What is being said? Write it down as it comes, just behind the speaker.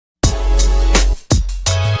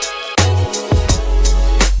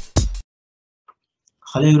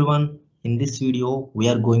Hello everyone, in this video we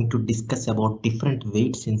are going to discuss about different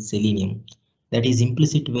weights in Selenium, that is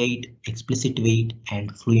implicit wait, explicit wait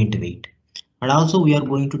and fluent wait. And also we are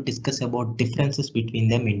going to discuss about differences between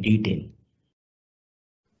them in detail.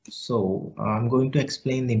 So I'm going to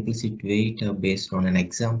explain the implicit wait based on an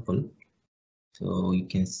example. So you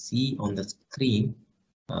can see on the screen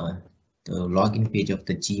the login page of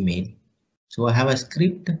the Gmail. So I have a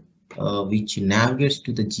script which navigates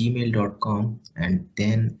to the gmail.com and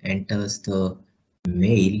then enters the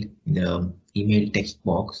mail in the email text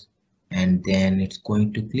box, and then it's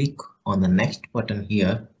going to click on the next button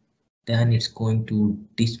here. Then it's going to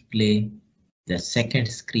display the second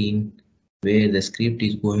screen where the script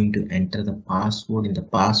is going to enter the password in the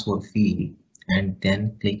password field and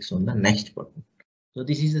then clicks on the next button. So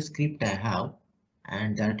this is the script I have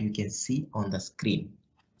and that you can see on the screen.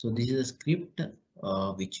 So this is a script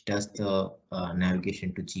which does the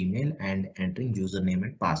navigation to Gmail and entering username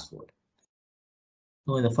and password.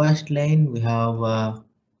 So in the first line we have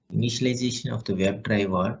initialization of the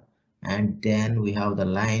WebDriver, and then we have the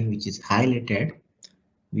line which is highlighted,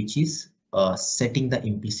 which is setting the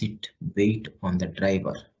implicit wait on the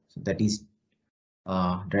driver. So that is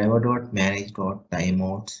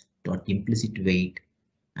driver.manage.timeouts.implicit wait,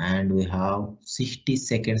 and we have 60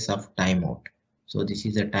 seconds of timeout. So this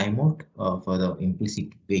is a timeout for the implicit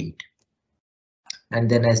wait. And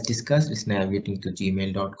then as discussed, is navigating to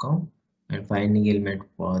gmail.com and finding element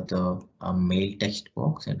for the mail text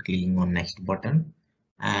box and clicking on next button,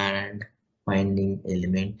 and finding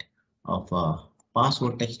element of a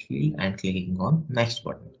password text field and clicking on next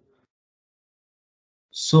button.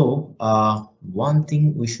 So one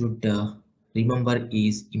thing we should remember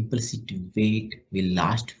is implicit wait will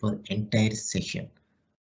last for entire session.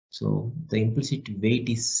 So the implicit wait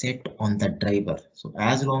is set on the driver. So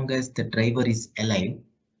as long as the driver is alive,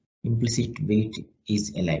 implicit wait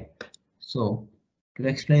is alive. So to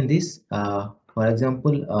explain this, for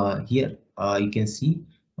example, here you can see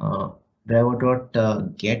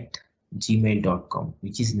driver.get gmail.com,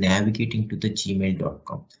 which is navigating to the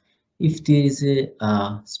gmail.com. If there is a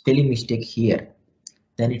spelling mistake here,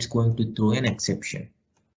 then it's going to throw an exception.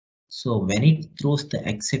 So when it throws the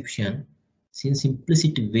exception, since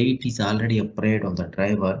implicit wait is already applied on the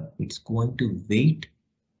driver, it's going to wait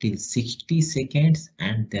till 60 seconds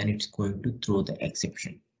and then it's going to throw the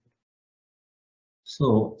exception.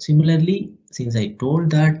 So similarly, since I told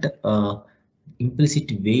that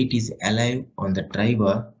implicit wait is alive on the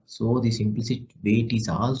driver, so this implicit wait is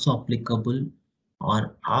also applicable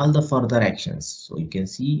on all the further actions. So you can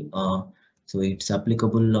see so it's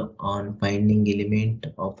applicable on finding element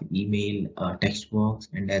of email text box,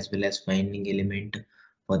 and as well as finding element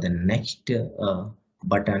for the next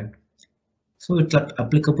button. So it's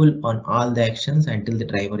applicable on all the actions until the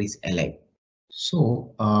driver is alive.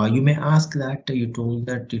 So you may ask that you told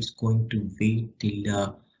that it's going to wait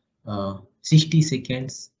till 60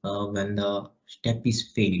 seconds when the step is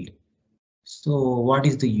failed. So what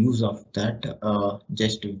is the use of that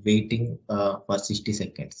just waiting for 60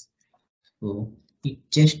 seconds? So it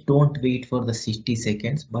just don't wait for the 60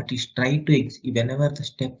 seconds, but it try to whenever the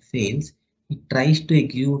step fails, it tries to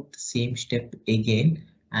execute the same step again,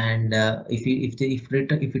 and if it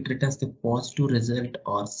returns the positive result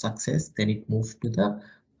or success, then it moves to the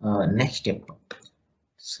next step.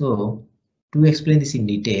 So to explain this in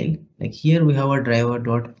detail, like here we have a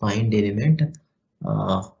driver.find element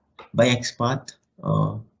by XPath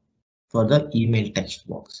for the email text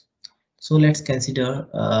box. So let's consider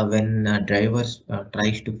when driver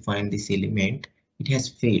tries to find this element, it has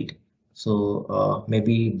failed. So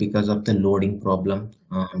maybe because of the loading problem,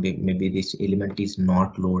 maybe this element is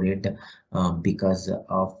not loaded because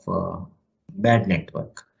of bad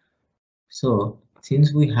network. So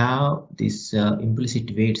since we have this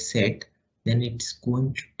implicit wait set, then it's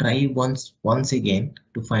going to try once again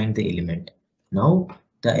to find the element. Now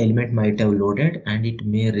the element might have loaded and it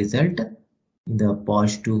may result in the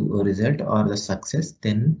positive result or the success,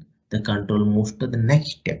 then the control moves to the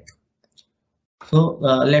next step. So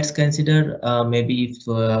let's consider maybe if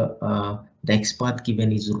the XPath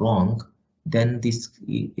given is wrong, then this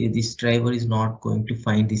driver is not going to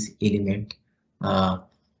find this element.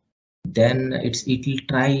 Then it will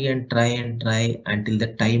try and try and try until the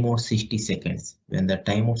timeout 60 seconds. When the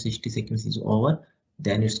timeout 60 seconds is over,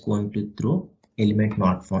 then it's going to throw element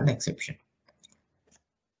not found exception.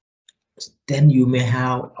 Then you may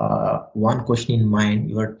have one question in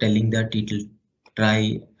mind. You are telling that it will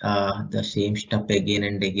try the same step again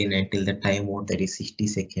and again until the timeout, that is 60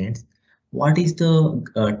 seconds. What is the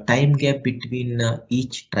time gap between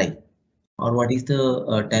each try, or what is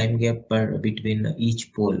the time gap between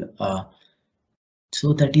each poll?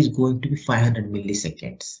 So that is going to be 500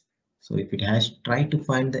 milliseconds. So if it has tried to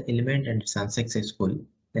find the element and it's unsuccessful,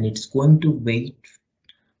 then it's going to wait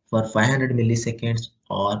for 500 milliseconds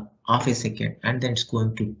or half a second, and then it's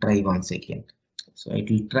going to try once again. So it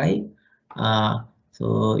will try.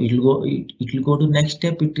 So it will go to next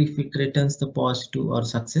step. If it returns the positive or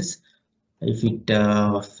success. If it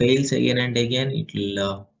fails again and again, it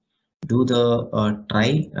will do the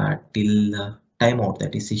try till timeout,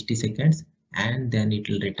 that is 60 seconds, and then it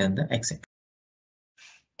will return the exception.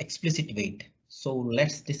 Explicit wait. So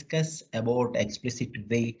let's discuss about explicit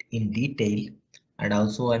wait in detail, and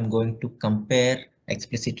also I'm going to compare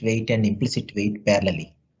explicit wait and implicit wait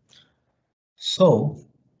parallelly. So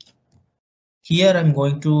here I'm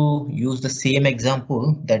going to use the same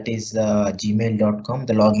example, that is gmail.com,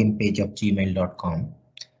 the login page of gmail.com.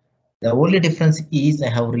 The only difference is I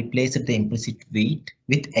have replaced the implicit wait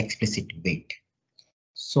with explicit wait.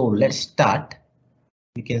 So let's start.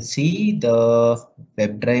 You can see the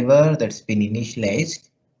WebDriver that's been initialized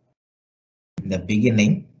in the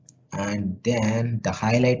beginning, and then the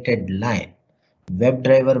highlighted line,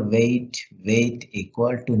 WebDriver wait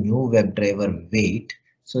equal to new WebDriver wait.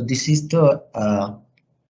 So this is the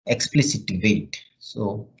explicit wait.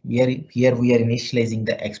 So here we are initializing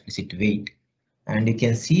the explicit wait, and you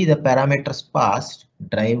can see the parameters passed,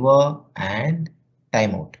 driver and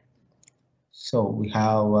timeout. So we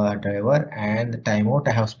have a driver and the timeout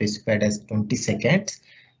I have specified as 20 seconds.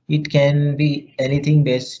 It can be anything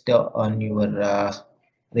based on your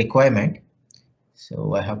requirement.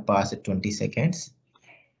 So I have passed 20 seconds.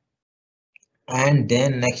 And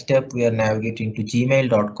then next step we are navigating to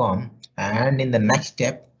gmail.com, and in the next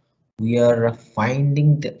step we are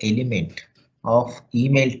finding the element of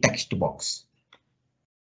email text box,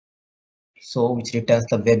 so which returns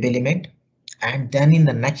the web element. And then in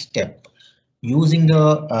the next step, using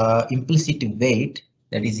the implicit wait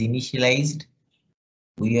that is initialized,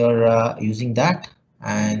 we are using that,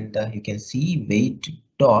 and you can see wait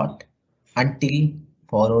dot until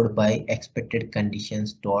followed by expected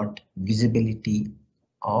conditions dot visibility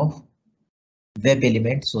of web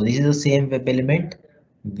element. So this is the same web element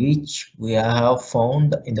which we have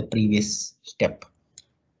found in the previous step.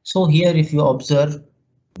 So here if you observe,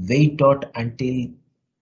 wait dot until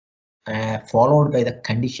followed by the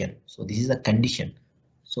condition. So this is a condition.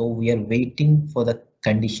 So we are waiting for the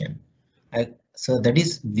condition. So that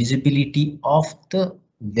is visibility of the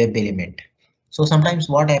web element. So sometimes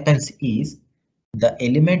what happens is the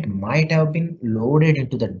element might have been loaded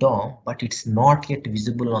into the DOM, but it's not yet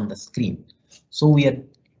visible on the screen. So we are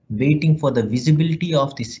waiting for the visibility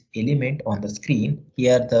of this element on the screen.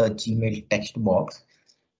 Here the Gmail text box,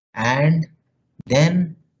 and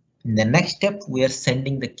then in the next step we are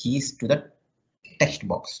sending the keys to the text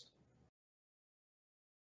box.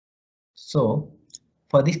 So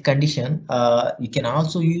for this condition, you can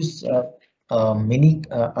also use many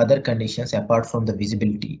other conditions apart from the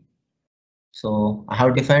visibility. So I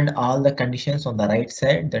have defined all the conditions on the right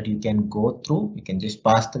side that you can go through. You can just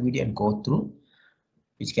pause the video and go through,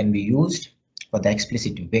 which can be used for the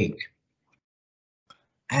explicit wait.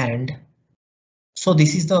 And so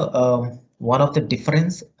this is the one of the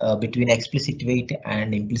difference between explicit wait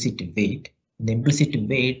and implicit wait. In the implicit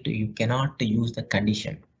wait, you cannot use the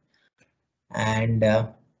condition. And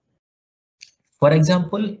for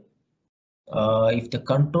example, if the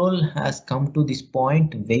control has come to this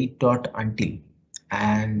point, wait dot until,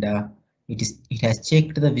 and it has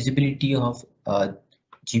checked the visibility of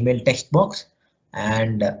Gmail text box,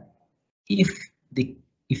 and if the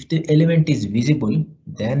element is visible,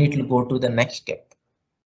 then it will go to the next step.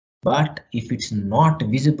 But if it's not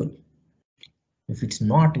visible,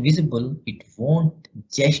 it won't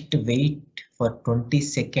just wait for 20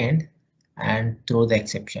 seconds and throw the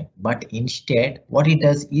exception, but instead what it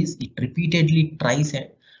does is it repeatedly tries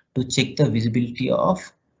to check the visibility of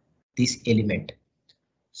this element.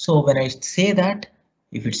 So when I say that,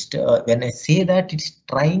 if it's when I say that it's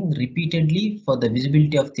trying repeatedly for the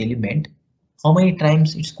visibility of the element, how many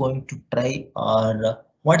times it's going to try, or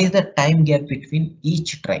what is the time gap between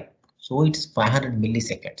each try? So it's 500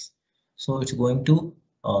 milliseconds. So it's going to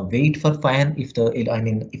wait for 500. If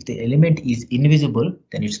the element is invisible,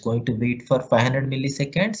 then it's going to wait for 500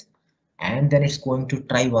 milliseconds, and then it's going to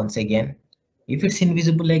try once again. If it's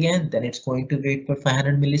invisible again, then it's going to wait for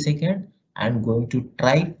 500 milliseconds and going to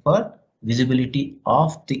try for visibility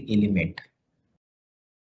of the element.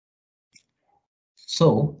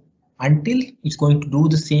 So until it's going to do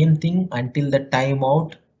the same thing until the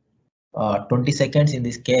timeout 20 seconds in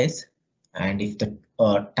this case, and if the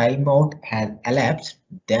timeout has elapsed,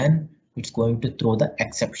 then it's going to throw the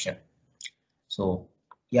exception. So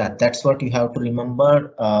Yeah, that's what you have to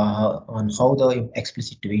remember on how the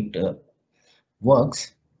explicit wait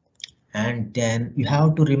works. And then you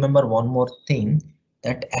have to remember one more thing,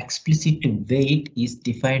 that explicit wait is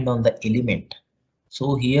defined on the element.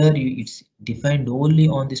 So here it's defined only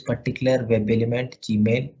on this particular web element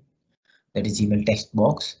Gmail, that is Gmail text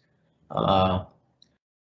box.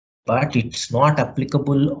 But it's not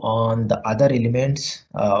applicable on the other elements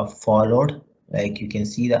followed. Like you can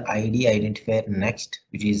see the ID identifier next,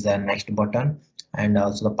 which is the next button, and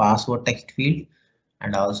also the password text field,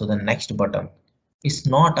 and also the next button. It's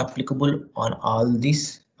not applicable on all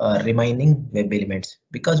these remaining web elements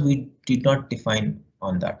because we did not define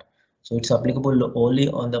on that. So it's applicable only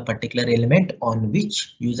on the particular element on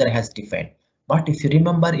which user has defined. But if you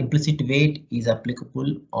remember, implicit wait is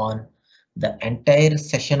applicable on the entire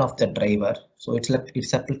session of the driver. So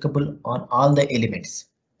it's applicable on all the elements.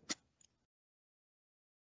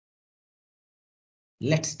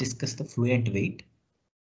 Let's discuss the Fluent wait.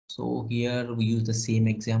 So here we use the same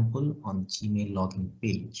example on Gmail login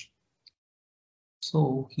page.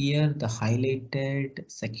 So here the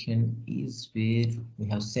highlighted section is where we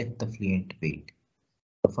have set the Fluent wait.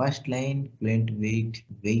 The first line, Fluent wait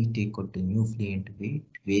equal to new Fluent wait,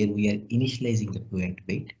 where we are initializing the Fluent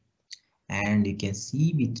wait. And you can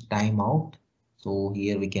see with timeout. So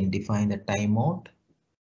here we can define the timeout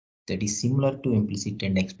that is similar to implicit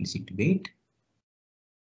and explicit wait.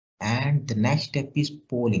 And the next step is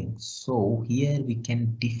polling. So here we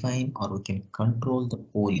can define or we can control the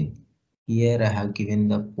polling. Here I have given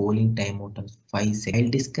the polling timeout of 5 seconds.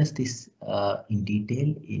 I'll discuss this in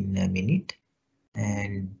detail in a minute.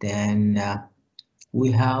 And then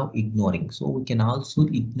we have ignoring. So we can also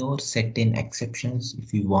ignore certain exceptions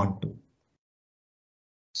if you want to.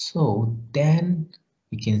 So then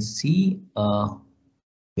we can see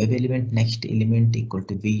web element next element equal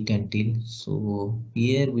to wait until. So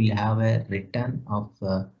here we'll have a return of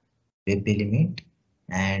web element,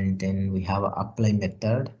 and then we have a apply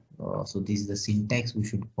method. So this is the syntax we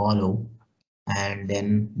should follow, and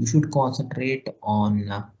then you should concentrate on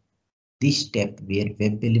this step where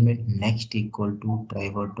web element next equal to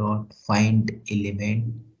driver dot find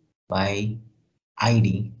element by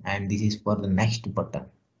ID, and this is for the next button.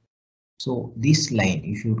 So this line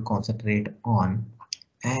you should concentrate on,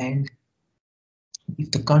 and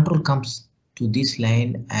if the control comes to this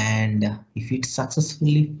line and if it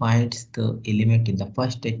successfully finds the element in the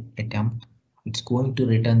first attempt, it's going to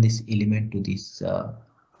return this element to this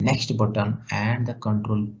next button, and the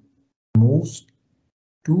control moves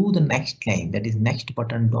to the next line, that is next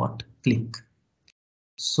button dot click.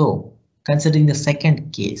 So considering the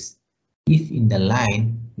second case, if in the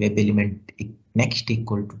line web element next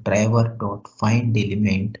equal to driver dot find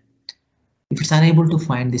element, if it's unable to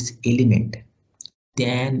find this element,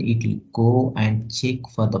 then it will go and check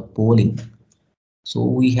for the polling. So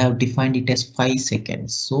we have defined it as 5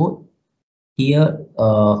 seconds. So here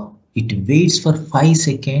it waits for 5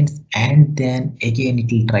 seconds and then again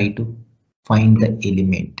it will try to find the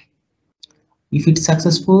element. If it's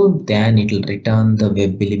successful, then it will return the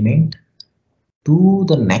web element to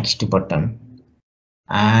the next button,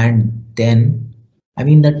 and then I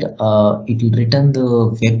mean that it will return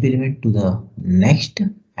the web element to the next,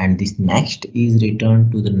 and this next is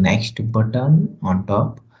returned to the next button on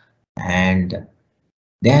top, and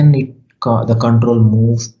then the control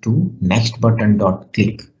moves to next button dot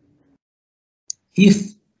click.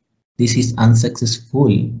 If this is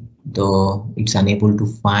unsuccessful, though it's unable to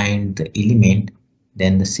find the element,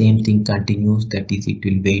 then the same thing continues, that is it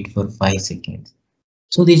will wait for 5 seconds.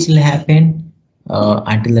 So this will happen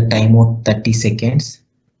until the timeout 30 seconds.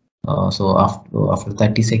 So after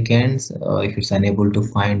 30 seconds, if it's unable to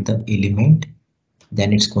find the element,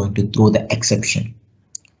 then it's going to throw the exception.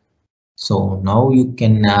 So now you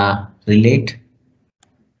can relate.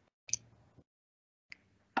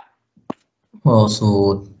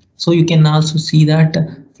 So you can also see that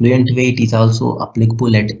Fluent wait is also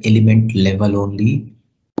applicable at element level only.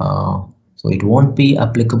 So it won't be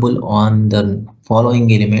applicable on the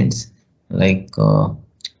following elements like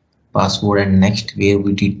password and next, where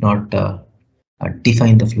we did not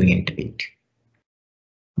define the Fluent wait.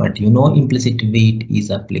 But you know, implicit wait is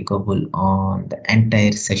applicable on the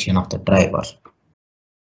entire session of the driver.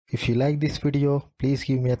 If you like this video, please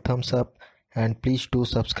give me a thumbs up and please do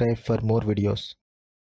subscribe for more videos.